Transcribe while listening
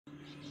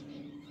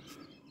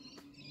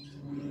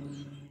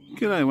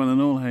G'day one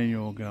and all, how you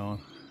all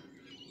going?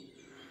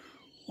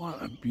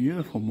 What a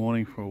beautiful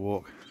morning for a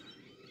walk.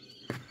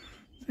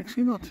 It's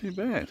actually not too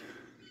bad.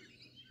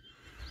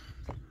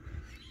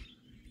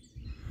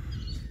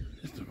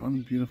 Just one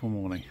beautiful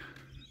morning.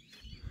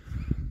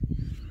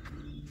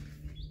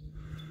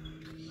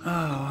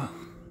 I'm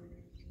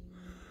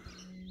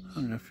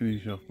going to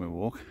finish off my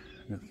walk.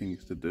 I've got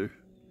things to do.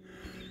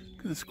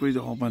 I'm going to squeeze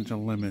a whole bunch of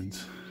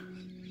lemons.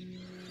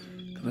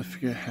 Got to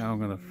figure out how I'm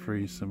going to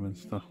freeze them and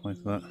stuff like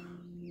that.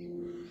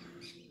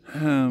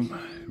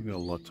 We've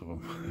got lots of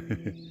them.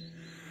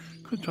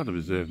 Could try to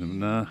preserve them.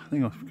 Nah, I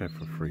think I'll go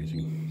for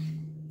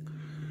freezing.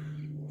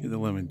 Get the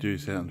lemon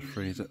juice out and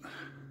freeze it.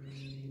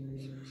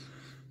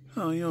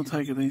 Oh, you'll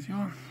take it easy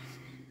one.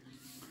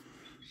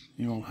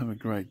 You all have a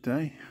great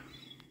day.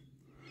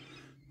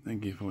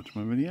 Thank you for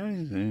watching my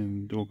videos,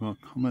 and all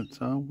comments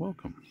are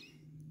welcome.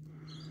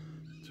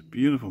 It's a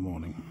beautiful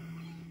morning.